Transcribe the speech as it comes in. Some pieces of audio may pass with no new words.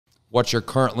what you're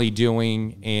currently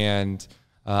doing, and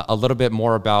a little bit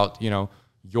more about,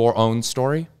 your own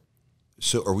story.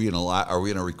 So are we in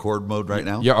a record mode right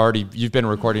now? You've been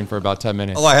recording for about 10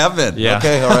 minutes. Oh, I have been? Yeah.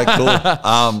 Okay, all right, cool.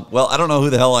 Well, I don't know who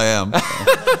the hell I am.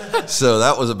 So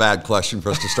that was a bad question for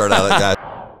us to start out at that.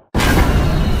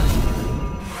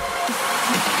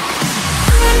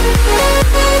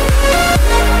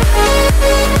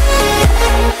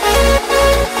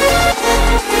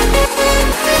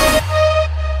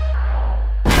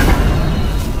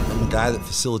 I'm a guy that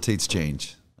facilitates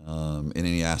change in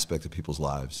any aspect of people's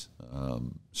lives.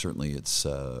 Certainly it's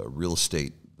real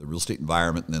estate, the real estate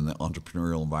environment, and then the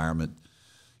entrepreneurial environment,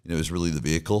 is really the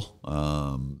vehicle.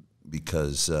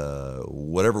 Because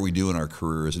whatever we do in our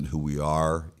career isn't who we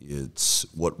are. It's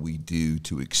what we do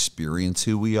to experience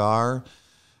who we are.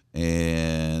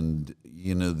 And,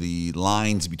 the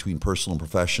lines between personal and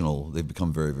professional, they've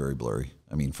become very, very blurry.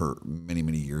 I mean, for many,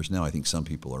 many years now, I think some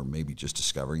people are maybe just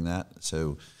discovering that.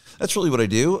 So that's really what I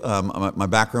do. My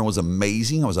background was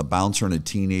amazing. I was a bouncer in a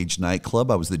teenage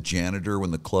nightclub. I was the janitor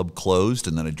when the club closed,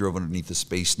 and then I drove underneath the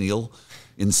Space Needle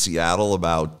in Seattle,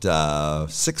 about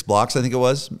 6 blocks, I think it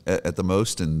was, at the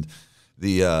most. And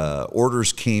the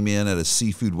orders came in at a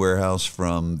seafood warehouse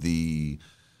from the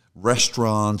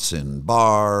restaurants and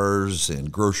bars and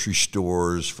grocery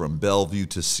stores from Bellevue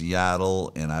to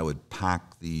Seattle, and I would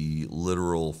pack the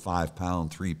literal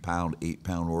 5-pound, 3-pound,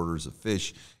 8-pound orders of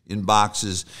fish in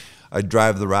boxes. I'd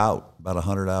drive the route about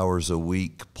 100 hours a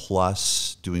week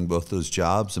plus doing both those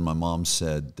jobs, and my mom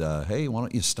said, hey, why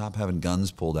don't you stop having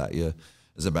guns pulled at you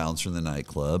as a bouncer in the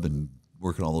nightclub and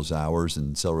working all those hours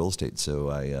and sell real estate. So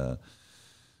I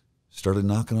started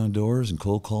knocking on doors and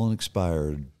cold calling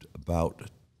expired about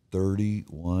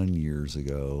 31 years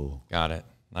ago. Got it.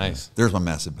 Nice. Yeah. There's my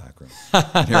massive background.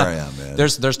 Here I am, man.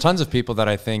 There's tons of people that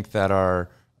I think that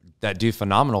do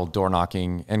phenomenal door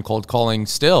knocking and cold calling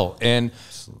still. And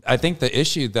I think the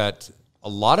issue that a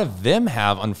lot of them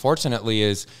have, unfortunately,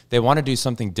 is they want to do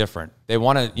something different. They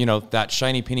want to, that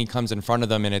shiny penny comes in front of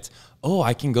them and it's, oh,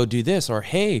 I can go do this. Or,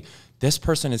 hey, this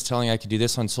person is telling I could do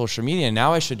this on social media, and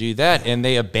now I should do that. And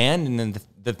they abandon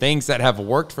the things that have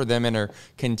worked for them and are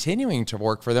continuing to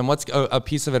work for them. What's a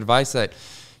piece of advice that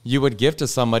you would give to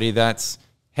somebody that's,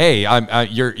 hey,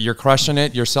 you're crushing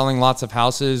it, you're selling lots of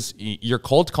houses, you're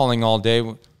cold calling all day,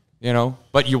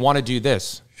 but you want to do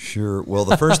this? Sure. Well,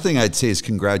 the first thing I'd say is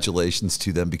congratulations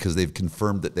to them, because they've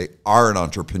confirmed that they are an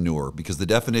entrepreneur. Because the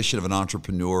definition of an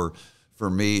entrepreneur for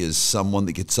me is someone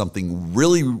that gets something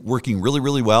really working really,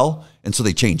 really well, and so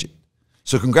they change it.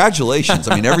 So congratulations.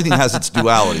 I mean, everything has its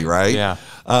duality, right? Yeah.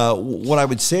 What I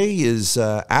would say is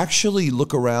actually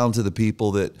look around to the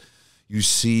people that you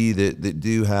see that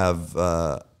do have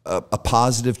a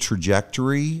positive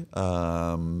trajectory,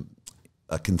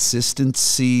 a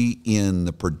consistency in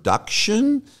the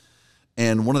production.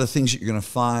 And one of the things that you're going to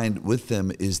find with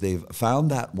them is they've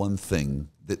found that one thing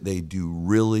that they do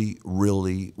really,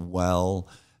 really well,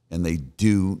 and they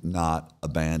do not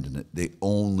abandon it. They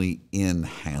only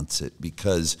enhance it,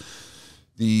 because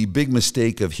the big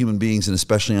mistake of human beings, and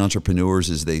especially entrepreneurs,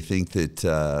 is they think that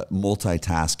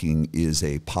multitasking is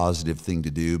a positive thing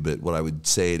to do. But what I would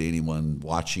say to anyone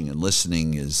watching and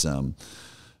listening is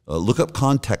look up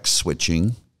context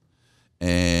switching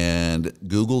and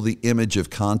Google the image of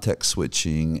context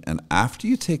switching. And after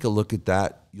you take a look at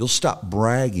that, you'll stop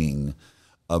bragging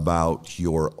about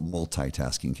your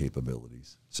multitasking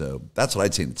capabilities. So that's what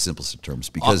I'd say in the simplest of terms,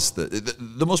 because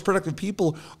the most productive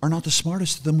people are not the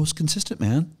smartest, they're the most consistent,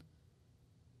 man.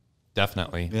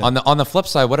 Definitely. Yeah. On the flip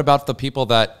side, what about the people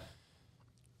that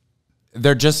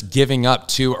they're just giving up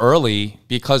too early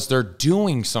because they're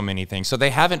doing so many things? So they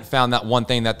haven't found that one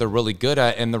thing that they're really good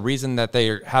at, and the reason that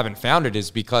they haven't found it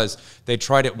is because they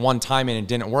tried it one time and it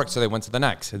didn't work, so they went to the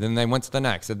next, and then they went to the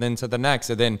next, and then to the next,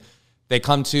 and then they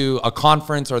come to a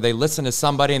conference or they listen to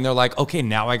somebody and they're like, okay,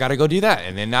 now I got to go do that.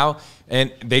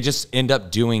 And they just end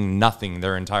up doing nothing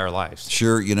their entire lives.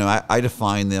 Sure. I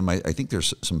define them. I think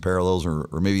there's some parallels, or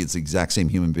maybe it's the exact same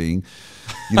human being.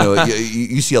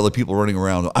 You see other people running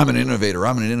around. I'm an innovator.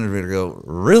 I'm an innovator. Go,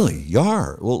 really? You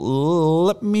are? Well,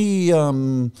 let me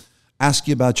ask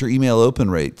you about your email open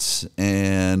rates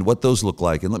and what those look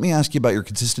like. And let me ask you about your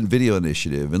consistent video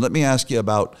initiative. And let me ask you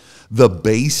about the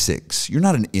basics. You're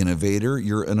not an innovator,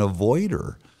 you're an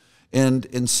avoider.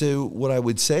 And so what I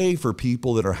would say for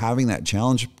people that are having that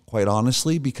challenge, quite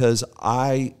honestly, because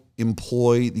I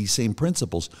employ these same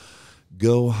principles,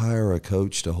 go hire a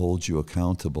coach to hold you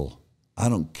accountable. I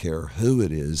don't care who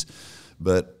it is,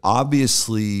 but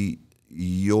obviously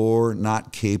you're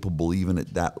not capable even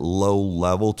at that low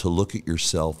level to look at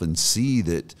yourself and see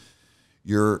that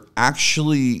You're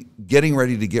actually getting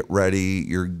ready to get ready.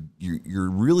 You're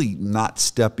really not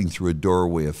stepping through a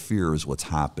doorway of fear is what's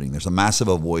happening. There's a massive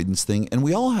avoidance thing, and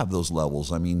we all have those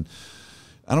levels. I mean,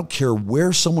 I don't care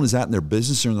where someone is at in their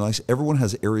business or in their life. Everyone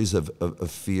has areas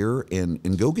of fear,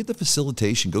 and go get the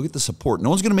facilitation. Go get the support. No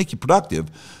one's going to make you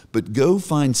productive, but go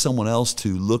find someone else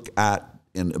to look at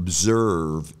and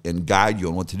observe and guide you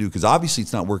on what to do, because obviously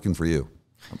it's not working for you.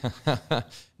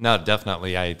 No,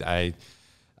 definitely.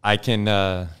 I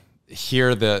can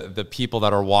hear the people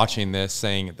that are watching this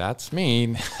saying, that's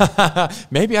me.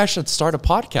 Maybe I should start a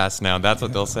podcast now. That's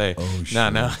what they'll say. Oh,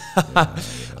 sure. No. Yeah.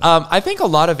 I think a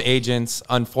lot of agents,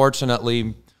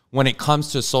 unfortunately, when it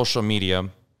comes to social media,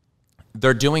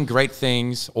 they're doing great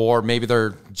things, or maybe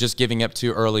they're just giving up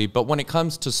too early. But when it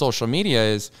comes to social media,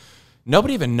 is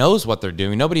nobody even knows what they're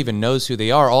doing. Nobody even knows who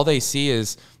they are. All they see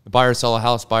is buy or sell a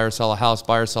house, buy or sell a house,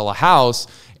 buy or sell a house.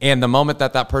 And the moment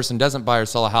that person doesn't buy or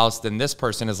sell a house, then this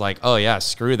person is like, oh yeah,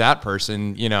 screw that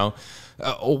person.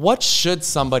 What should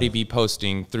somebody be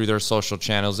posting through their social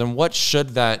channels, and what should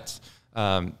that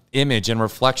image and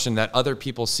reflection that other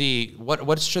people see,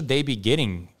 what should they be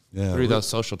getting through those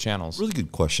social channels? Really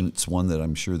good question. It's one that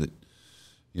I'm sure that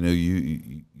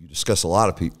you discuss a lot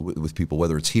of with people,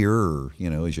 whether it's here or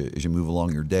as you move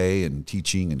along your day and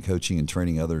teaching and coaching and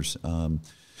training others.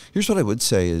 Here's what I would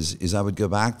say is I would go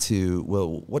back to,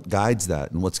 well, what guides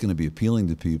that and what's going to be appealing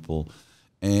to people,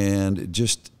 and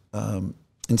just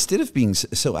instead of being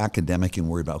so academic and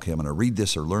worried about, okay, I'm going to read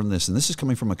this or learn this, and this is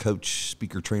coming from a coach,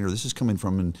 speaker, trainer, this is coming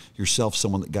from yourself,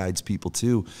 someone that guides people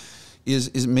too,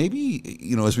 is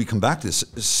maybe, as we come back to this,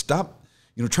 stop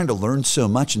trying to learn so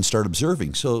much and start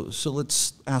observing. So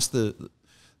let's ask the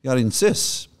audience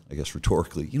this, I guess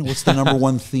rhetorically, what's the number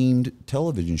one themed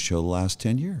television show the last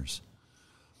 10 years?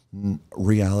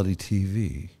 Reality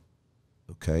TV.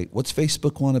 Okay. What's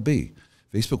Facebook want to be?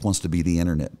 Facebook wants to be the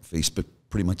internet. Facebook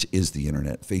pretty much is the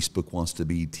internet. Facebook wants to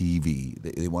be TV.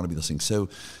 They want to be those things. So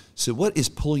what is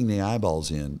pulling the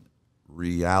eyeballs in?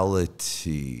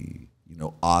 Reality,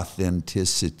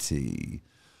 authenticity.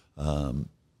 So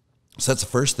that's the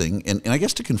first thing. And I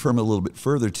guess to confirm it a little bit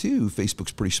further too,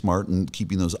 Facebook's pretty smart in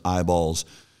keeping those eyeballs,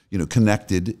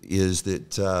 connected, is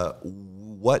that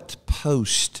what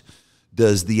post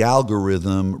does the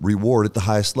algorithm reward at the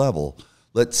highest level?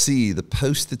 Let's see, the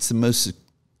post that's the most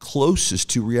closest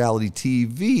to reality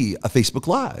TV, a Facebook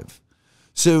Live.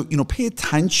 So, pay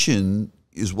attention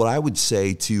is what I would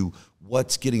say to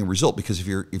what's getting a result, because if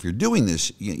you're doing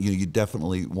this, you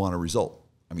definitely want a result.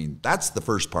 I mean, that's the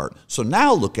first part. So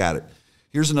now look at it.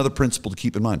 Here's another principle to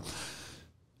keep in mind.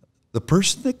 The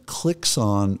person that clicks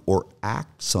on or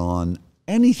acts on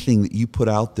anything that you put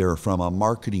out there from a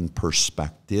marketing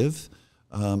perspective,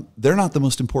 they're not the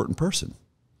most important person.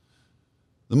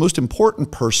 The most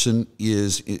important person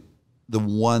is the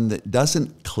one that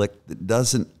doesn't click, that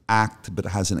doesn't act, but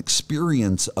has an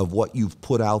experience of what you've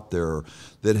put out there,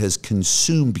 that has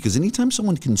consumed. Because anytime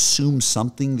someone consumes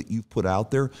something that you've put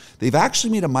out there, they've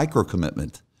actually made a micro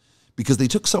commitment, because they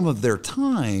took some of their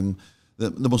time,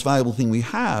 the most valuable thing we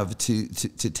have, to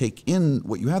take in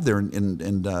what you have there. And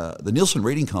the Nielsen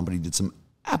Rating Company did some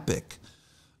epic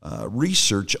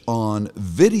research on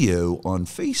video on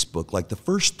Facebook. Like the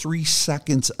first 3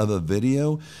 seconds of a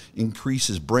video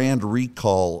increases brand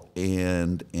recall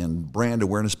and brand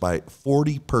awareness by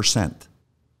 40%,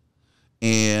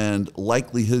 and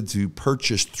likelihood to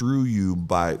purchase through you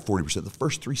by 40%. The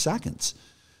first 3 seconds.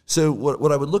 So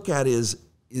what I would look at is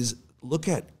look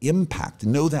at impact,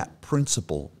 know that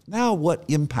principle. Now what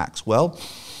impacts? Well,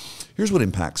 here's what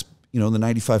impacts. The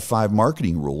 95-5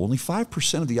 marketing rule. Only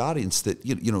 5% of the audience that,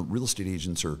 real estate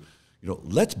agents are,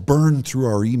 let's burn through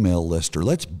our email list, or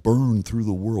let's burn through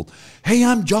the world. Hey,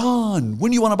 I'm John.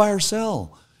 When do you want to buy or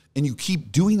sell? And you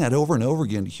keep doing that over and over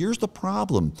again. Here's the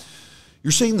problem.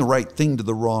 You're saying the right thing to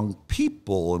the wrong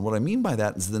people. And what I mean by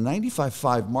that is the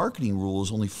 95-5 marketing rule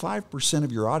is only 5%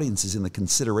 of your audience is in the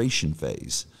consideration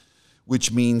phase,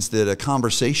 which means that a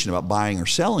conversation about buying or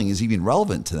selling is even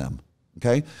relevant to them.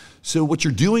 Okay, so what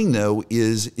you're doing though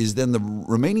is then the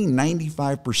remaining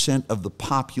 95% of the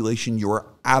population, you are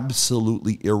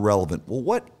absolutely irrelevant. Well,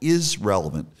 what is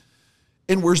relevant?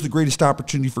 And where's the greatest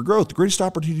opportunity for growth? The greatest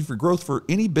opportunity for growth for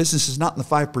any business is not in the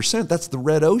 5%. That's the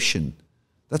red ocean.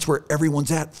 That's where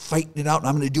everyone's at, fighting it out, and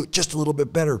I'm going to do it just a little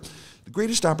bit better. The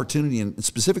greatest opportunity, and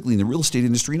specifically in the real estate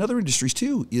industry and other industries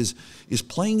too, is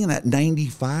playing in that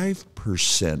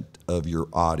 95% of your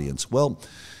audience. Well,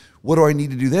 what do I need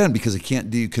to do then? Because I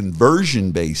can't do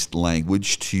conversion-based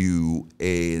language to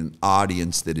an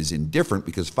audience that is indifferent,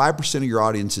 because 5% of your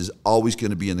audience is always going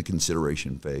to be in the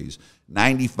consideration phase.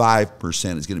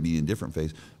 95% is going to be in the indifferent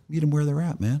phase. Meet them where they're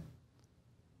at, man.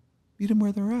 meet them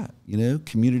where they're at.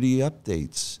 Community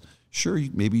updates. Sure,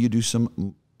 maybe you do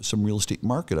some real estate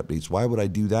market updates. Why would I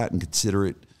do that and consider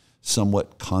it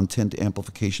somewhat content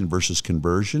amplification versus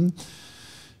conversion?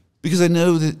 Because I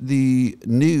know that the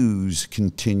news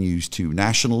continues to,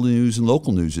 national news and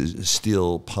local news is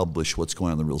still publish what's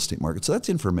going on in the real estate market. So that's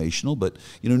informational, but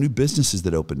new businesses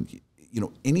that open,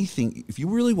 anything, if you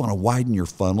really want to widen your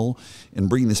funnel and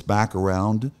bring this back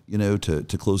around,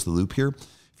 to close the loop here,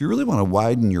 if you really want to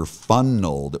widen your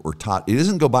funnel that we're taught, it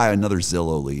isn't go buy another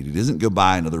Zillow lead. It isn't go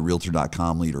buy another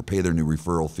Realtor.com lead or pay their new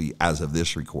referral fee as of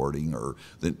this recording or,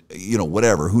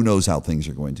 whatever. Who knows how things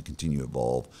are going to continue to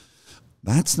evolve.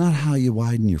 That's not how you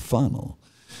widen your funnel.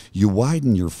 You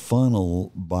widen your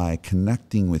funnel by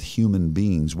connecting with human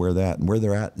beings where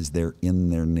they're at is they're in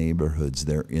their neighborhoods,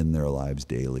 they're in their lives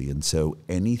daily. And so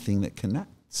anything that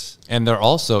connects. And they're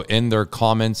also in their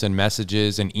comments and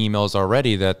messages and emails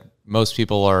already that most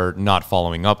people are not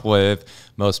following up with.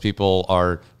 Most people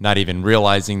are not even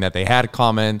realizing that they had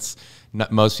comments.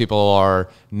 Most people are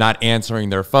not answering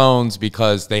their phones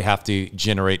because they have to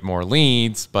generate more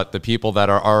leads, but the people that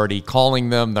are already calling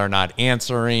them, they're not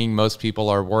answering. Most people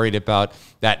are worried about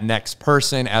that next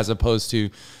person as opposed to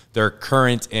their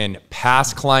current and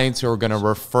past clients who are going to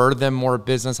refer them more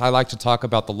business. I like to talk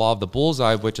about the law of the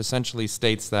bullseye, which essentially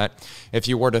states that if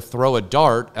you were to throw a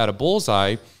dart at a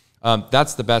bullseye,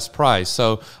 that's the best prize.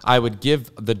 So I would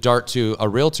give the dart to a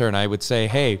realtor and I would say,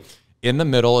 hey, in the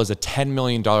middle is a $10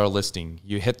 million listing.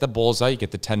 You hit the bullseye, you get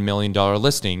the $10 million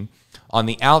listing. On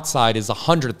the outside is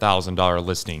 $100,000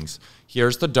 listings.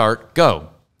 Here's the dart, go.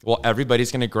 Well,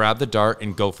 everybody's going to grab the dart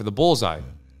and go for the bullseye.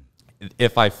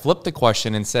 If I flipped the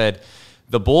question and said,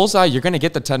 the bullseye, you're going to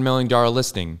get the $10 million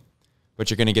listing,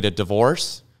 but you're going to get a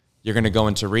divorce, you're going to go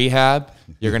into rehab,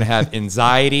 you're going to have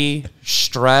anxiety,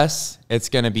 stress. It's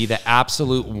going to be the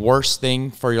absolute worst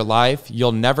thing for your life.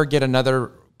 You'll never get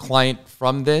another client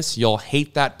from this. You'll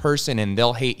hate that person and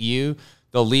they'll hate you.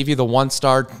 They'll leave you the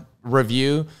 1-star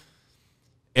review.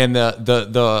 And the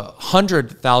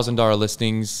 $100,000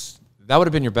 listings, that would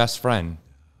have been your best friend.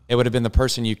 It would have been the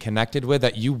person you connected with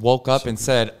that you woke up and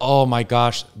said, oh my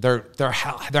gosh, their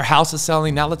house is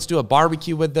selling. Now let's do a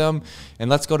barbecue with them and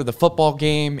let's go to the football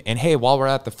game. And hey, while we're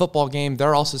at the football game,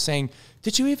 they're also saying,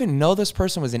 did you even know this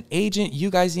person was an agent? You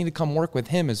guys need to come work with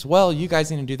him as well. You guys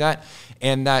need to do that.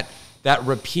 And that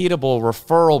repeatable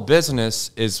referral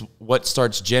business is what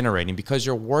starts generating because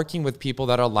you're working with people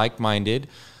that are like-minded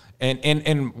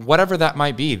and whatever that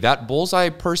might be. That bullseye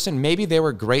person, maybe they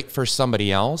were great for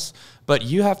somebody else, but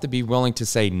you have to be willing to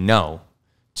say no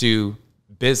to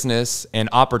business and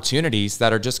opportunities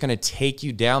that are just going to take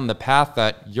you down the path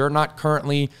that you're not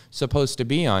currently supposed to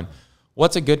be on.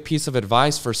 What's a good piece of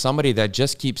advice for somebody that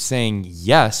just keeps saying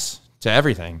yes to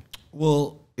everything?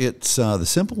 Well, it's the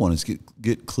simple one is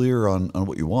get clear on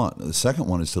what you want. The second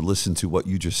one is to listen to what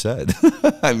you just said.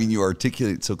 I mean, you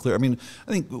articulate it so clear. I mean,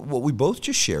 I think what we both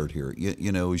just shared here,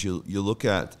 is you look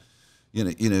at,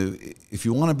 if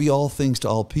you want to be all things to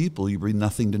all people, you be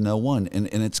nothing to no one. And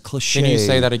it's cliche. Can you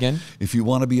say that again? If you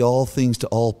want to be all things to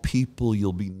all people,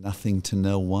 you'll be nothing to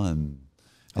no one.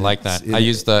 I like that. I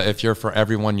use the, if you're for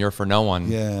everyone, you're for no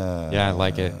one. Yeah. Yeah, I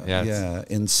like it. Yeah. Yeah.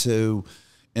 And so,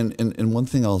 and one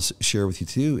thing I'll share with you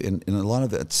too, and a lot of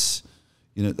that's,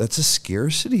 that's a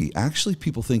scarcity. Actually,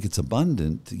 people think it's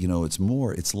abundant. It's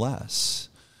more, it's less.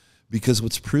 Because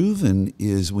what's proven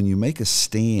is when you make a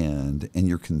stand and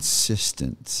you're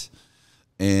consistent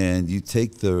and you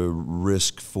take the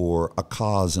risk for a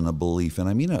cause and a belief, and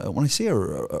I mean, when I say a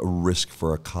risk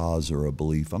for a cause or a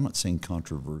belief, I'm not saying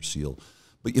controversial,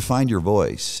 but you find your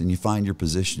voice and you find your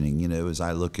positioning. As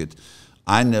I look at,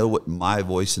 I know what my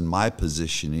voice and my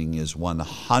positioning is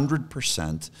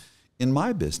 100% in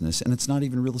my business, and it's not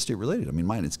even real estate related. I mean,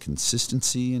 mine is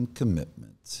consistency and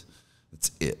commitment.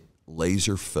 That's it.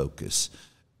 Laser focus.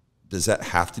 Does that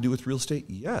have to do with real estate?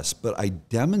 Yes, but I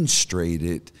demonstrate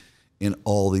it in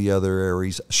all the other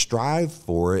areas. Strive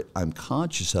for it. I'm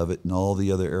conscious of it in all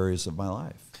the other areas of my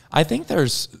life. I think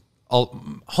there's,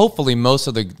 hopefully most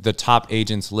of the top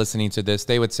agents listening to this,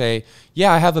 they would say,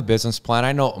 yeah, I have a business plan.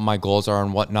 I know what my goals are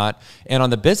and whatnot. And on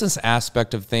the business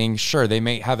aspect of things, sure, they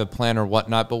may have a plan or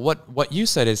whatnot. But what you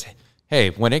said is,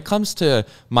 hey, when it comes to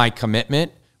my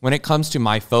commitment, when it comes to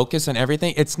my focus and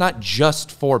everything, it's not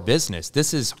just for business.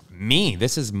 This is me.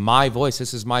 This is my voice.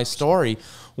 This is my story.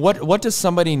 What does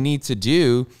somebody need to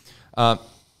do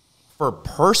for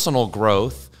personal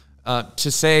growth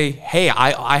to say, hey,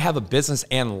 I have a business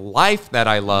and life that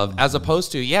I love, as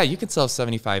opposed to, yeah, you can sell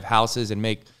 75 houses and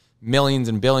make millions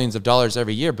and billions of dollars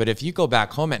every year. But if you go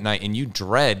back home at night and you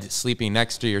dread sleeping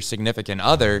next to your significant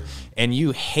other and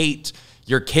you hate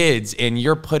your kids and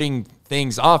you're putting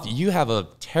things off, you have a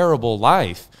terrible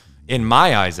life, in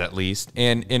my eyes at least.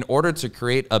 And in order to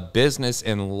create a business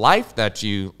and life that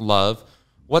you love,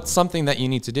 what's something that you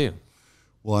need to do?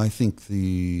 Well, I think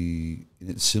in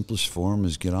its simplest form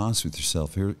is get honest with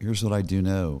yourself. Here's what I do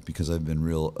know, because I've been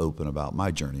real open about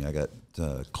my journey. I got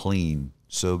clean,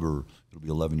 sober, it'll be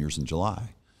 11 years in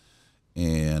July.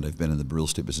 And I've been in the real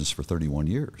estate business for 31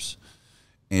 years.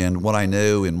 And what I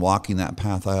know in walking that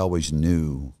path, I always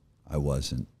knew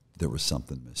there was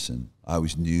something missing. I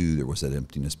always knew there was that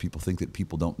emptiness. People think that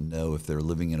people don't know if they're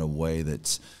living in a way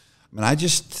I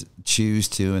just choose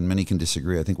to, and many can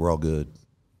disagree. I think we're all good.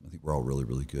 I think we're all really,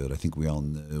 really good. I think we all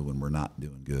know when we're not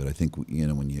doing good. I think,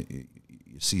 when you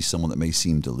see someone that may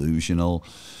seem delusional,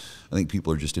 I think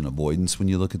people are just in avoidance when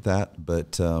you look at that.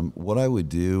 But what I would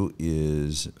do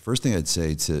is, first thing I'd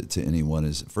say to anyone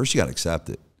is, first you got to accept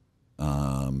it,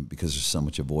 because there's so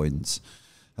much avoidance.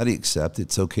 How do you accept it?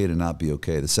 It's okay to not be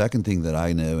okay. The second thing that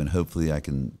I know, and hopefully I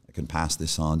can pass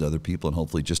this on to other people, and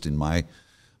hopefully just in my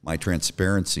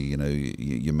transparency,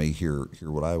 you may hear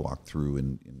what I walked through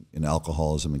in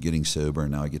alcoholism and getting sober,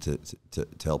 and now I get to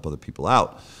help other people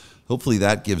out. Hopefully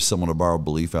that gives someone a borrowed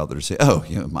belief out there to say, oh,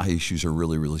 my issues are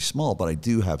really, really small, but I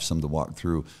do have some to walk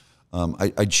through.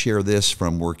 I'd share this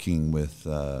from working with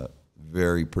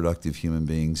very productive human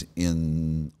beings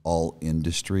in all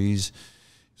industries.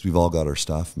 We've all got our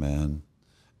stuff, man.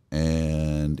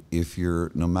 And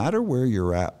no matter where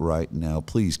you're at right now,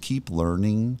 please keep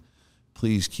learning.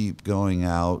 Please keep going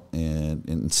out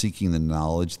and seeking the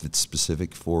knowledge that's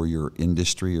specific for your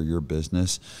industry or your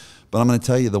business. But I'm going to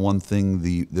tell you the one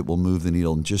thing that will move the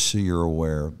needle, and just so you're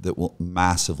aware, that will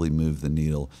massively move the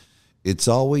needle. It's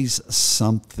always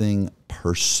something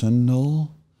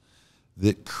personal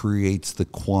that creates the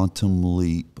quantum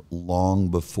leap long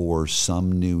before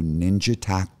some new ninja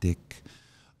tactic,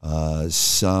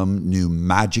 some new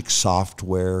magic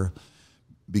software,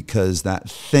 because that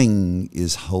thing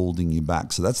is holding you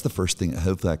back. So that's the first thing that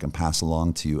hopefully I can pass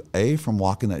along to you. From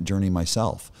walking that journey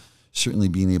myself, certainly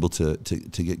being able to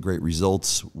get great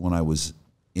results when I was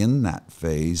in that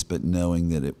phase, but knowing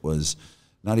that it was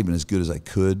not even as good as I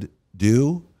could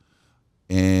do,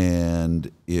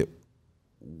 and it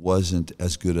wasn't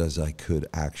as good as I could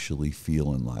actually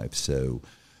feel in life. So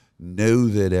know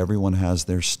that everyone has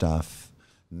their stuff.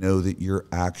 Know that your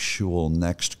actual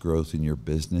next growth in your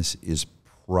business is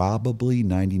probably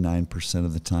 99%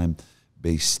 of the time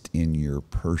based in your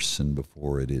person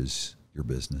before it is your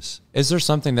business. Is there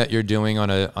something that you're doing on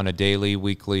a daily,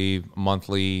 weekly,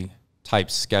 monthly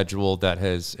type schedule that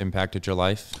has impacted your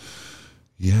life?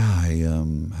 Yeah, I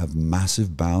have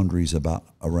massive boundaries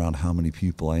around how many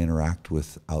people I interact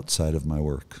with outside of my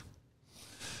work.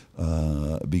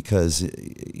 Because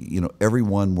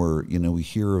everyone we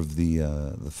hear of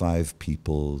the 5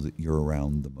 people that you're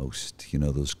around the most,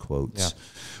 those quotes. Yeah.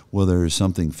 Well, there's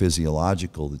something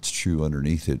physiological that's true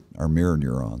underneath it, our mirror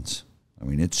neurons. I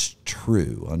mean, it's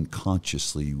true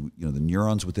unconsciously. The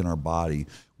neurons within our body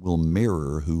will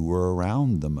mirror who we're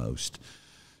around the most.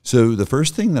 So the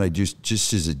first thing that I just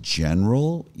as a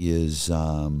general is,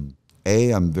 I'm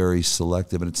very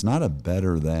selective, and it's not a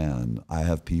better than. I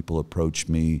have people approach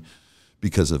me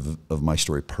because of my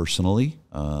story personally,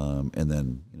 and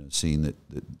then seeing that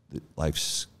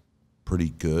life's pretty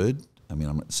good. I mean,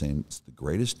 I'm not saying it's the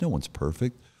greatest. No one's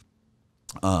perfect.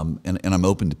 And I'm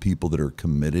open to people that are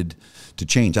committed to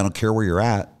change. I don't care where you're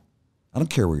at.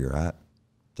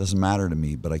 Doesn't matter to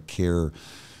me, but I care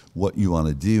what you want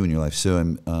to do in your life. So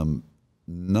I'm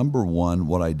number one,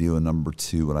 what I do, and number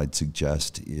two, what I'd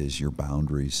suggest is your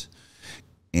boundaries.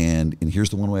 And here's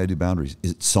the one way I do boundaries.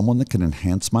 Is it someone that can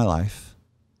enhance my life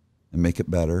and make it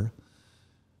better?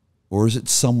 Or is it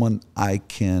someone I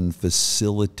can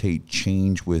facilitate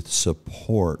change with,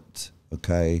 support,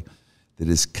 okay, that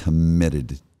is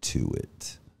committed to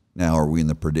it? Now, are we in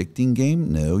the predicting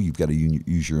game? No, you've got to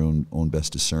use your own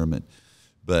best discernment.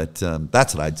 But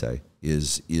that's what I'd say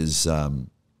is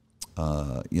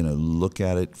look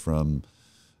at it from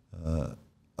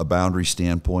a boundary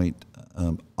standpoint.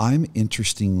 I'm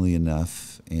interestingly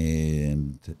enough,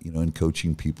 and in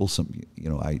coaching people,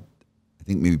 I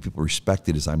think maybe people respect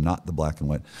it as I'm not the black and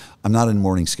white. I'm not a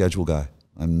morning schedule guy.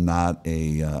 I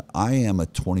am a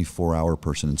 24-hour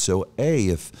person. And so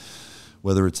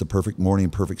whether it's the perfect morning,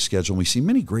 perfect schedule, and we see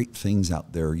many great things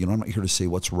out there. I'm not here to say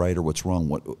what's right or what's wrong.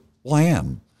 Well, I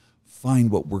am.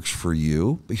 Find what works for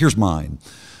you. But here's mine.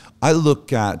 I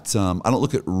look at, I don't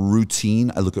look at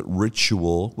routine. I look at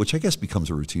ritual, which I guess becomes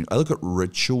a routine. I look at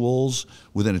rituals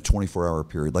within a 24-hour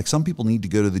period. Like some people need to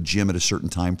go to the gym at a certain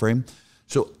time frame.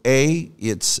 So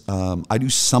it's I do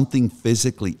something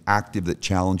physically active that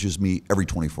challenges me every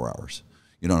 24 hours.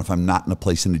 You know, if I'm not in a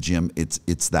place in the gym,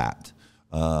 it's that.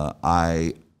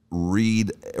 I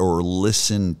read or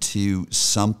listen to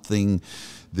something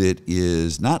that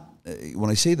is not, when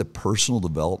I say the personal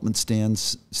development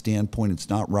standpoint, it's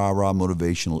not rah-rah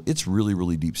motivational. It's really,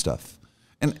 really deep stuff.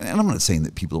 And I'm not saying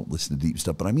that people don't listen to deep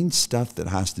stuff, but I mean stuff that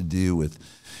has to do with,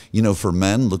 you know, for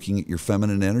men, looking at your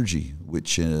feminine energy,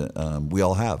 which we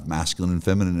all have, masculine and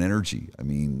feminine energy. I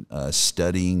mean,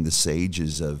 studying the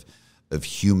sages of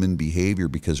human behavior,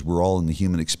 because we're all in the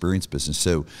human experience business.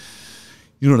 So,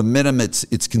 you know, at a minimum,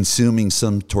 it's consuming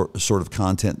some sort of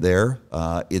content there.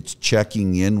 It's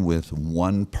checking in with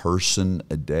one person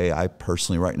a day. I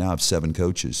personally right now have 7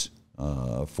 coaches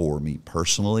for me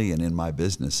personally and in my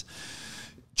business.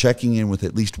 Checking in with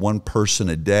at least one person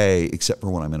a day, except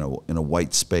for when I'm in a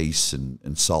white space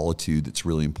and solitude, that's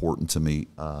really important to me,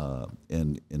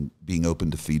 and being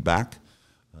open to feedback.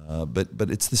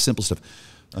 But it's the simple stuff.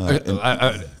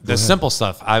 The simple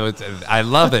stuff. I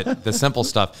love it. The simple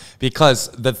stuff, because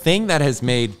the thing that has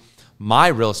made my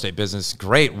real estate business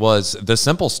great was the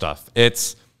simple stuff.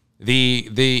 It's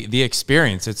the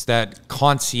experience. It's that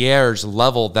concierge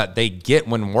level that they get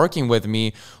when working with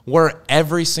me, where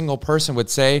every single person would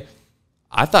say,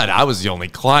 I thought I was the only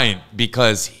client,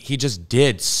 because he just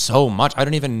did so much. I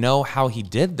don't even know how he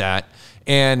did that.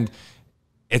 And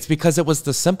it's because it was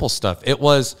the simple stuff. It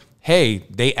was, hey,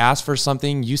 they asked for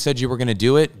something. You said you were going to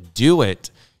do it. Do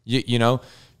it.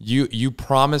 You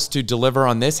promised to deliver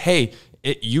on this. Hey,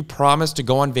 you promised to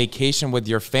go on vacation with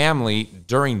your family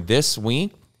during this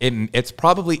week. It's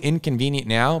probably inconvenient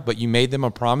now, but you made them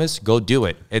a promise. Go do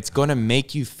it. It's going to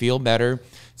make you feel better.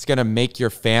 It's going to make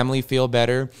your family feel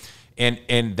better.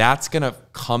 And that's going to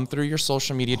come through your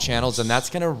social media channels, and that's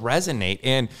going to resonate.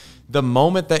 And the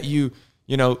moment that you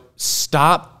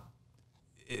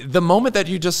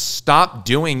just stop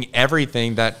doing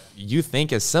everything that you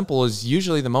think is simple is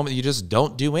usually the moment you just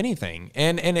don't do anything.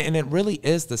 And it really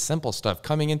is the simple stuff.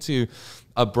 Coming into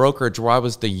a brokerage where I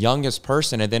was the youngest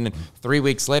person, and then 3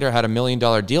 weeks later had $1 million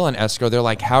deal in escrow, they're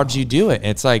like, how'd you do it? And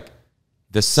it's like,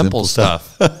 the simple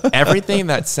stuff. Everything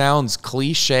that sounds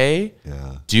cliche,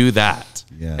 do that.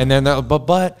 Yeah. And then,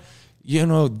 but you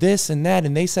know, this and that.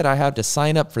 And they said I had to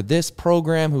sign up for this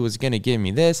program who was going to give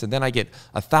me this. And then I get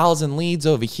 1,000 leads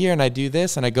over here, and I do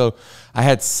this. And I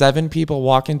had 7 people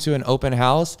walk into an open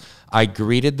house. I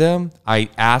greeted them. I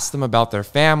asked them about their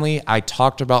family. I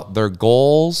talked about their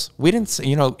goals. We didn't,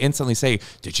 instantly say,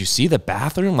 did you see the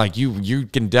bathroom? Like you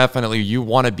can definitely, you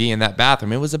want to be in that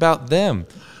bathroom. It was about them.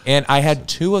 And I had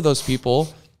 2 of those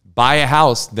people buy a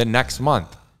house the next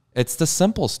month. It's the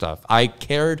simple stuff. I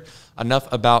cared enough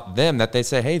about them that they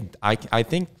say, hey, I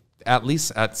think at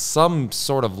least at some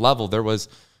sort of level there was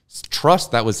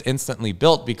trust that was instantly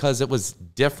built because it was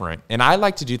different. And I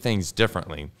like to do things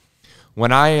differently.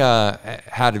 When I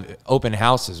had open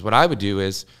houses, what I would do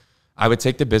is I would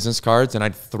take the business cards and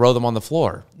I'd throw them on the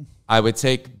floor. I would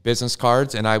take business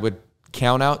cards and I would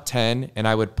count out 10 and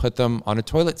I would put them on a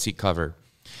toilet seat cover.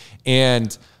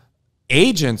 And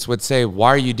agents would say, why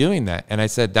are you doing that? And I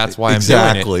said, that's why I'm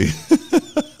doing it.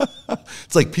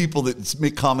 It's like people that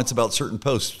make comments about certain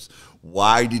posts.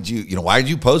 Why did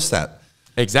you post that?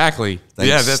 Exactly.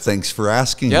 Thanks for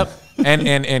asking. Yep.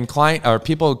 And client or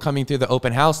people coming through the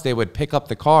open house, they would pick up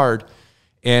the card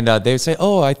and they would say,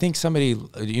 oh, I think somebody,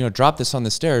 dropped this on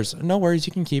the stairs. No worries.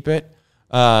 You can keep it.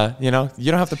 You don't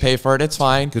have to pay for it. It's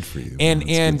fine. Good for you.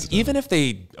 And even if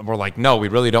they were like, no, we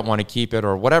really don't want to keep it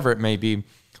or whatever it may be,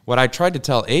 what I tried to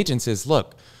tell agents is,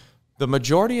 look, the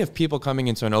majority of people coming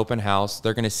into an open house,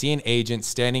 they're going to see an agent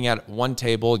standing at one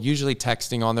table, usually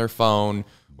texting on their phone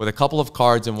with a couple of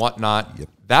cards and whatnot. Yep.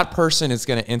 That person is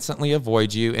going to instantly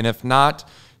avoid you. And if not,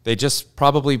 they just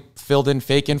probably filled in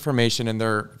fake information and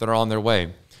they're on their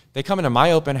way. They come into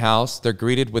my open house, they're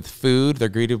greeted with food, they're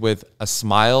greeted with a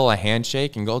smile, a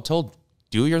handshake, and told,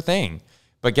 do your thing.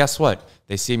 But guess what?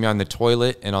 They see me on the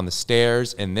toilet and on the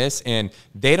stairs and this, and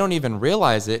they don't even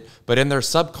realize it, but in their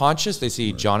subconscious, they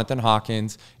see Jonathan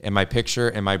Hawkins and my picture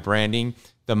and my branding.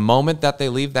 The moment that they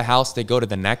leave the house, they go to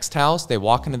the next house, they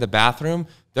walk into the bathroom,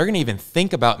 they're going to even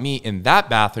think about me in that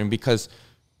bathroom because,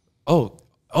 oh,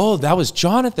 that was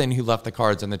Jonathan who left the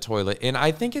cards in the toilet. And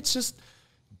I think it's just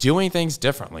doing things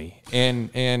differently.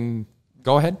 And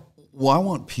go ahead. Well, I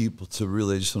want people to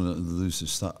really, I just want to lose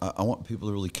this thought. I want people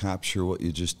to really capture what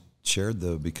you just shared,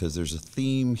 though, because there's a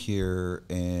theme here,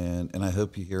 and I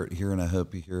hope you hear it here, and I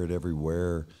hope you hear it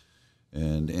everywhere,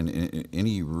 and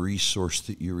any resource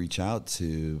that you reach out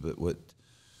to. But what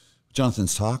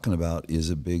Jonathan's talking about is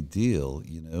a big deal.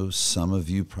 You know, some of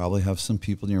you probably have some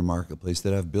people in your marketplace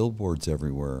that have billboards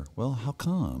everywhere. Well, how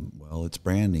come? Well, it's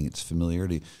branding, it's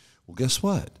familiarity. Well, guess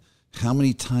what? How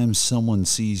many times someone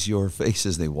sees your face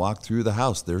as they walk through the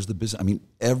house? There's the business. I mean,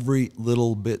 every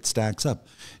little bit stacks up.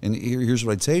 And here's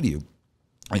what I'd say to you.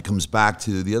 It comes back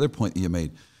to the other point that you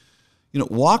made. You know,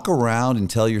 walk around and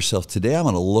tell yourself, today I'm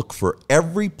going to look for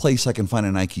every place I can find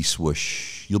a Nike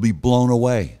swoosh. You'll be blown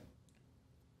away.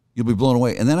 You'll be blown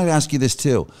away. And then I'd ask you this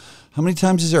too. How many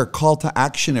times is there a call to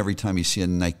action every time you see a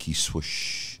Nike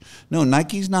swoosh? No,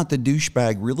 Nike's not the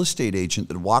douchebag real estate agent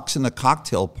that walks in the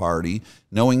cocktail party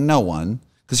knowing no one.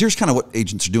 Because here's kind of what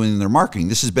agents are doing in their marketing.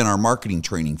 This has been our marketing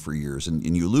training for years,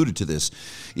 and you alluded to this.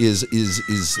 Is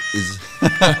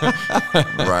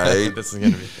right? This is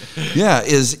gonna be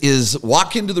is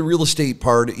walk into the real estate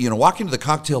party. You know, walk into the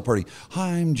cocktail party.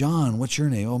 Hi, I'm John. What's your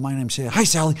name? Oh, my name's Sally. Hi,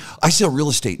 Sally. I sell real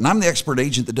estate, and I'm the expert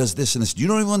agent that does this and this. You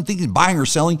don't even think of buying or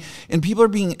selling, and people are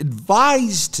being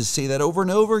advised to say that over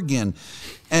and over again,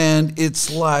 and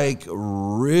it's like,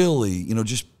 really, you know,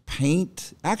 just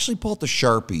actually pull out the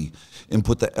Sharpie and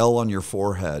put the L on your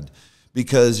forehead.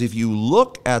 Because if you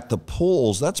look at the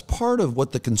polls, that's part of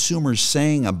what the consumer's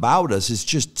saying about us. Is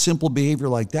just simple behavior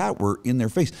like that. We're in their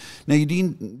face. Now, do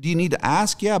you need to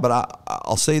ask? Yeah, but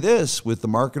I'll say this, with the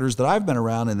marketers that I've been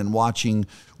around and then watching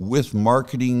with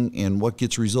marketing and what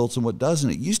gets results and what doesn't,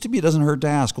 it used to be it doesn't hurt to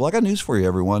ask. Well, I got news for you,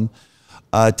 everyone.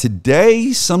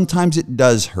 Today, sometimes it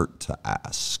does hurt to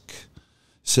ask.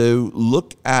 So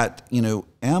look at, you know,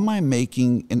 am I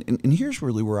making, and here's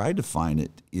really where I define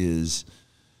it, is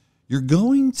you're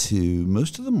going to,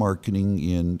 most of the marketing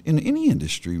in any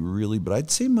industry really, but I'd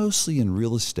say mostly in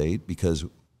real estate, because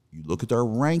you look at our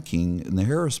ranking in the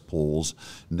Harris polls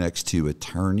next to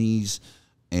attorneys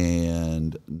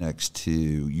and next to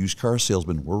used car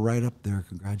salesmen, we're right up there,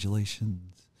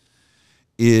 congratulations,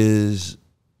 is,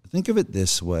 think of it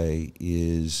this way,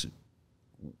 is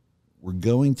we're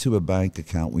going to a bank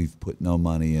account we've put no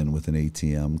money in with an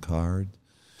ATM card,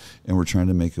 and we're trying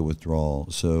to make a withdrawal.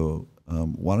 So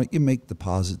why don't you make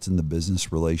deposits in the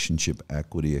business relationship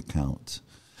equity account?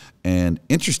 And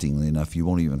interestingly enough, you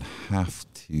won't even have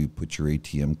to put your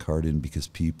ATM card in, because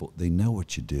people, they know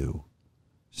what you do.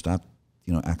 Stop,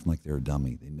 you know, acting like they're a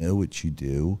dummy. They know what you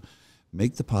do.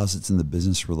 Make deposits in the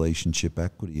business relationship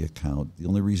equity account. The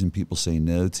only reason people say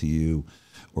no to you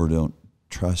or don't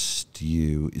trust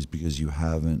you is because you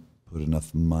haven't put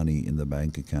enough money in the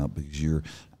bank account, because you're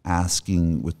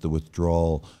asking with the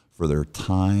withdrawal for their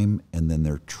time and then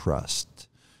their trust.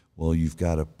 Well, you've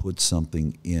got to put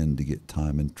something in to get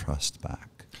time and trust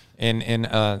back. And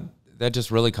that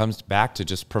just really comes back to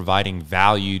just providing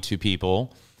value to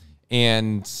people.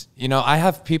 And, you know, I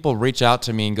have people reach out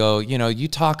to me and go, you know, you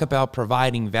talk about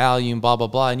providing value and blah, blah,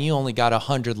 blah, and you only got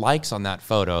 100 likes on that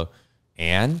photo.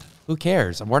 And who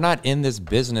cares? We're not in this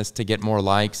business to get more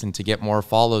likes and to get more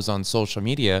follows on social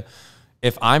media.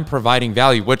 If I'm providing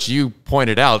value, which you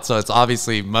pointed out, so it's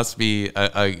obviously must be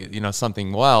you know,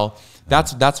 something well,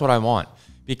 that's what I want.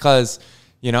 Because,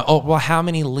 you know, oh, well, how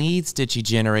many leads did you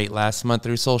generate last month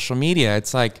through social media?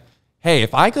 It's like, hey,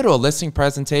 if I go to a listing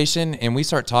presentation and we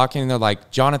start talking and they're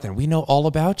like, Jonathan, we know all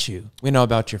about you. We know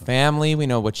about your family. We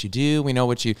know what you do. We know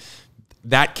what you...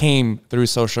 That came through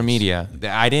social media.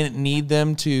 I didn't need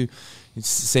them to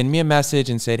send me a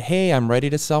message and said, hey, I'm ready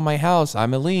to sell my house.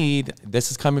 I'm a lead. This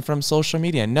is coming from social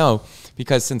media. No,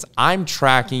 because since I'm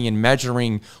tracking and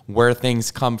measuring where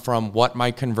things come from, what my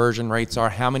conversion rates are,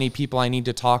 how many people I need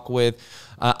to talk with,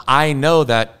 I know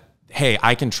that, hey,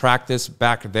 I can track this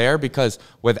back there, because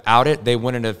without it, they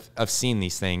wouldn't have seen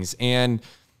these things. And,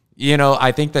 you know,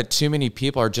 I think that too many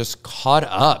people are just caught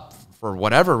up for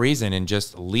whatever reason and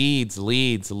just leads. And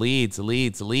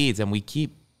we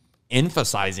keep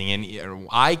emphasizing, and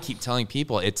I keep telling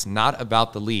people, it's not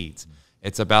about the leads.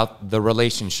 It's about the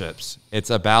relationships. It's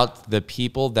about the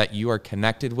people that you are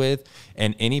connected with,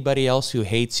 and anybody else who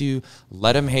hates you,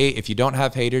 let them hate. If you don't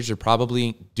have haters, you're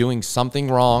probably doing something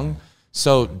wrong.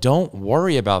 So don't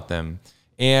worry about them.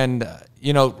 And,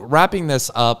 you know, wrapping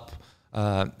this up,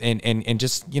 and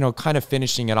just, you know, kind of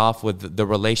finishing it off with the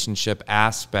relationship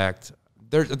aspect,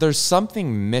 there's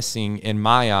something missing in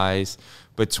my eyes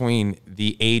between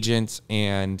the agent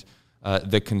and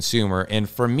the consumer. And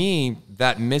for me,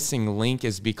 that missing link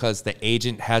is because the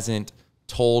agent hasn't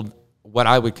told what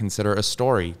I would consider a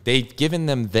story. They've given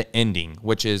them the ending,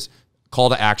 which is call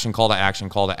to action, call to action,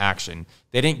 call to action.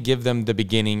 They didn't give them the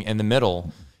beginning and the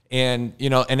middle. And, you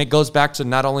know, and it goes back to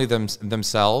not only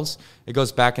themselves, it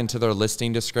goes back into their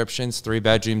listing descriptions,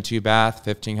 3-bedroom, 2-bath,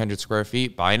 1,500 square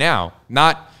feet, buy now.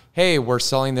 Not, hey, we're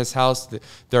selling this house.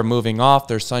 They're moving off.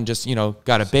 Their son just,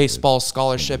 got a baseball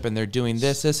scholarship and they're doing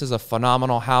this. This is a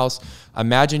phenomenal house.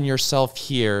 Imagine yourself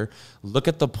here. Look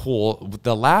at the pool.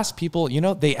 The last people,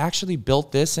 they actually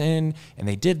built this in and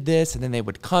they did this, and then they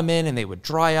would come in and they would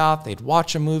dry off. They'd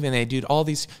watch a movie and they do all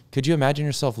these. Could you imagine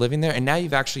yourself living there? And now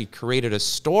you've actually created a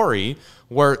story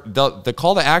where the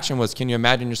call to action was, can you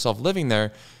imagine yourself living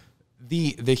there?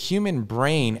 The human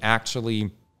brain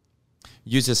actually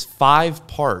uses 5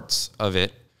 parts of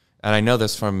it, and I know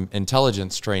this from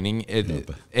intelligence training.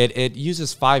 It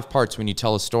uses 5 parts when you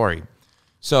tell a story.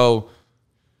 So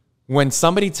when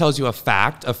somebody tells you a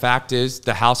fact is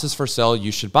the house is for sale,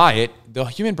 you should buy it. The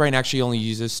human brain actually only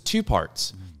uses 2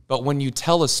 parts. But when you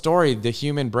tell a story, the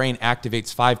human brain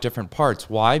activates 5 different parts.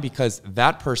 Why? Because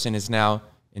that person is now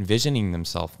envisioning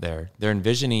themselves there. They're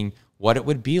envisioning what it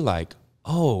would be like.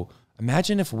 Oh,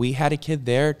 imagine if we had a kid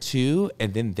there too,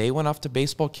 and then they went off to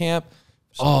baseball camp.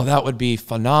 Oh, that would be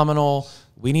phenomenal.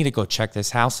 We need to go check this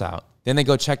house out. Then they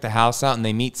go check the house out and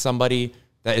they meet somebody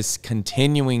that is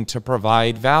continuing to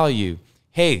provide value.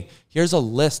 Hey, here's a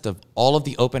list of all of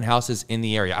the open houses in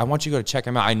the area. I want you to go check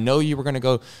them out. I know you were going to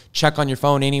go check on your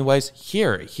phone anyways.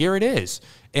 Here it is.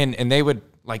 And they would,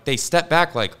 they step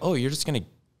back like, oh, you're just going to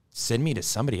send me to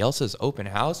somebody else's open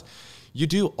house? You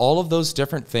do all of those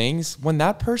different things. When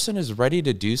that person is ready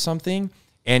to do something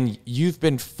and you've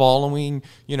been following,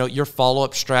 your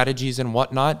follow-up strategies and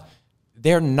whatnot,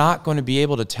 they're not going to be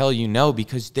able to tell you no,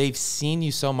 because they've seen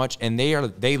you so much and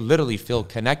they literally feel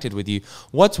connected with you.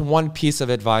 What's one piece of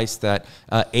advice that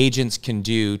agents can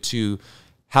do to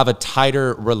have a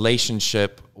tighter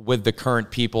relationship with the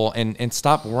current people and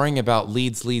stop worrying about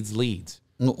leads?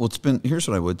 Well, here's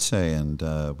what I would say, and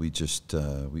we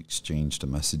exchanged a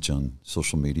message on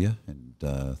social media,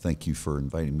 and thank you for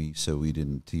inviting me. So we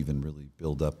didn't even really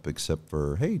build up, except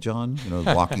for, hey, John,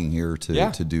 walking here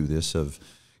to do this.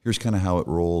 Here's kind of how it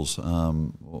rolls.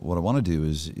 What I want to do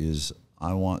is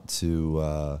I want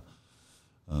to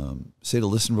say to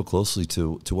listen real closely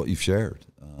to what you've shared.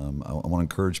 I want to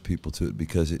encourage people to it,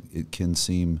 because it can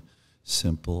seem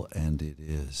simple, and it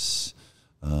is.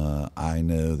 I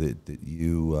know that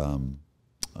you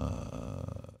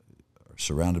are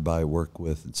surrounded by, work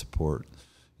with, and support,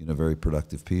 very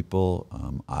productive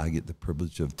people. I get the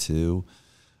privilege of 2,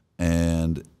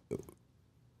 and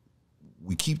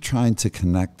we keep trying to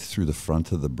connect through the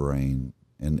front of the brain,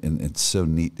 and it's so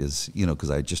neat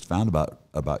because I just found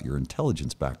about your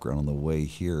intelligence background on the way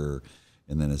here,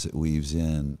 and then as it weaves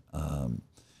in.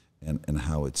 And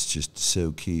how it's just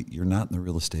so key. You're not in the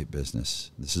real estate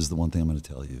business. This is the one thing I'm going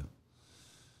to tell you,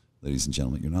 ladies and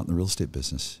gentlemen. You're not in the real estate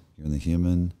business. You're in the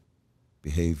human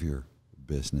behavior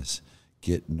business.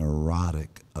 Get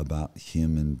neurotic about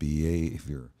human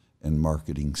behavior and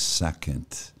marketing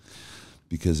second.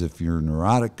 Because if you're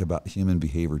neurotic about human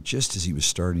behavior, just as he was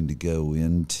starting to go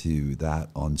into that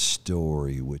on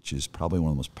story, which is probably one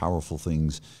of the most powerful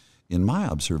things in my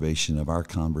observation of our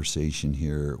conversation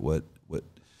here, what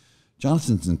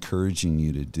Jonathan's encouraging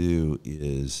you to do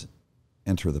is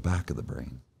enter the back of the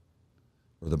brain,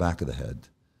 or the back of the head,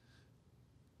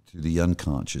 to the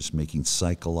unconscious, making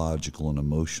psychological and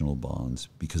emotional bonds,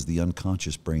 because the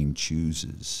unconscious brain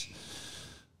chooses.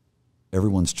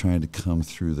 Everyone's trying to come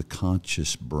through the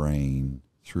conscious brain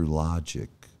through logic.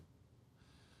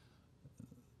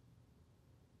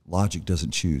 Logic doesn't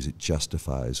choose, it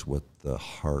justifies what the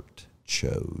heart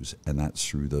chose, and that's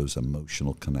through those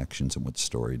emotional connections and what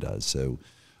story does. So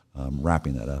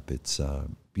wrapping that up, it's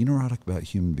be neurotic about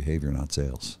human behavior, not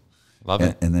sales. Love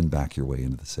it. And then back your way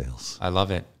into the sales. I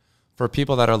love it. For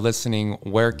people that are listening,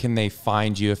 where can they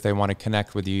find you if they want to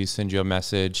connect with you, send you a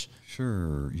message?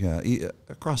 Sure, yeah.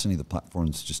 Across any of the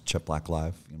platforms, just Cheplak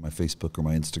Live, my Facebook or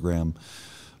my Instagram.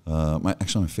 My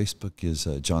Facebook is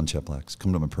Jon Cheplak.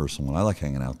 Come to my personal one. I like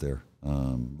hanging out there.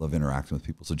 Love interacting with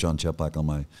people. So Jon Cheplak on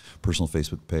my personal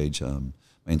Facebook page, my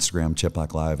Instagram,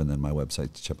 Cheplak Live, and then my website,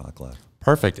 Cheplak Live.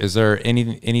 Perfect. Is there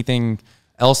anything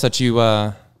else that you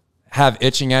have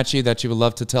itching at you that you would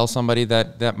love to tell somebody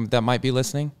that might be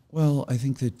listening? Well, I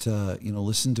think that,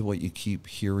 listen to what you keep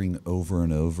hearing over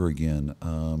and over again,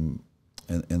 and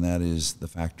that is the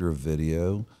factor of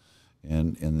video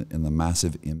and the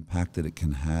massive impact that it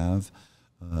can have.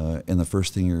 And the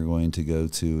first thing you're going to go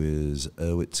to is,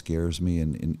 oh, it scares me.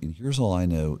 And here's all I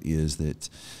know is that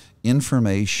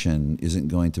information isn't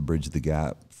going to bridge the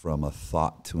gap from a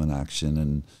thought to an action.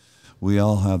 And we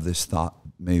all have this thought,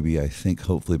 maybe, I think,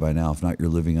 hopefully by now, if not, you're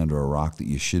living under a rock, that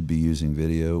you should be using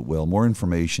video. Well, more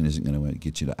information isn't going to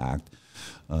get you to act.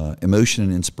 Emotion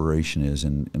and inspiration is.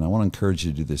 And I want to encourage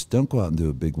you to do this. Don't go out and do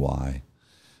a big why.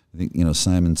 I think,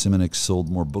 Simon Sinek sold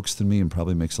more books than me and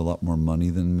probably makes a lot more money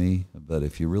than me. But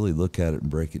if you really look at it and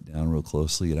break it down real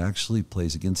closely, it actually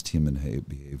plays against human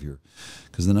behavior.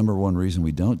 Because the number one reason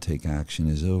we don't take action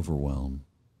is overwhelm.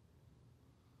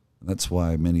 That's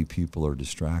why many people are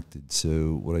distracted.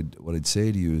 So what I'd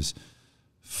say to you is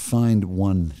find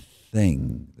one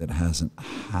thing that hasn't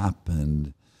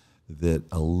happened that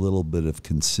a little bit of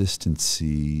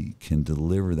consistency can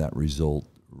deliver that result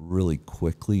really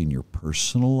quickly in your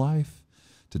personal life,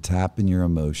 to tap in your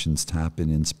emotions, tap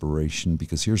in inspiration,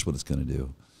 because here's what it's going to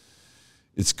do.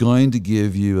 It's going to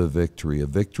give you a victory. A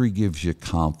victory gives you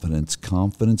confidence.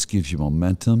 Confidence gives you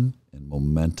momentum, and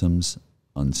momentum's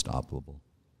unstoppable.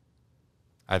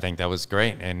 I think that was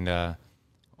great. And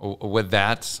with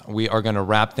that, we are going to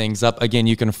wrap things up. Again,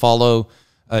 you can follow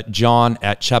Jon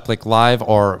at Cheplak Live,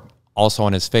 or also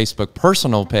on his Facebook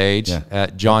personal page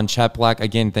at Jon Cheplak.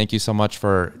 Again, thank you so much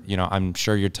for, I'm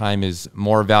sure your time is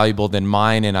more valuable than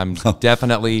mine, and I'm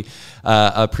definitely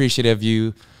appreciative of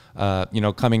you,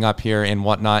 coming up here and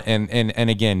whatnot. And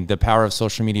again, the power of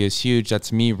social media is huge.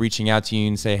 That's me reaching out to you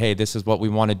and say, hey, this is what we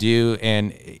want to do.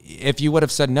 And if you would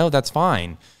have said no, that's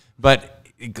fine. But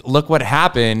look what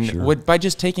happened by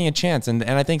just taking a chance. And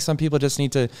I think some people just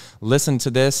need to listen to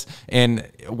this, and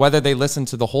whether they listen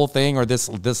to the whole thing or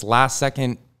this last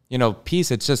second,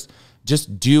 piece, it's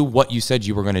just do what you said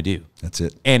you were going to do. That's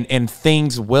it. And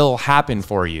things will happen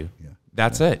for you. Yeah.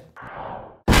 That's it.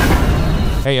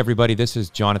 Hey everybody, this is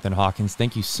Jonathan Hawkins.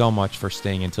 Thank you so much for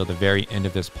staying until the very end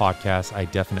of this podcast. I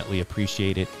definitely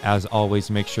appreciate it. As always,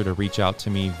 make sure to reach out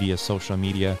to me via social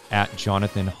media at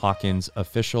Jonathan Hawkins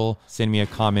Official. Send me a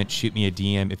comment, shoot me a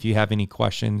DM. If you have any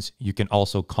questions, you can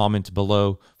also comment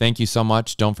below. Thank you so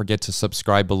much. Don't forget to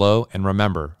subscribe below. And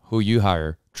remember, who you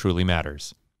hire truly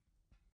matters.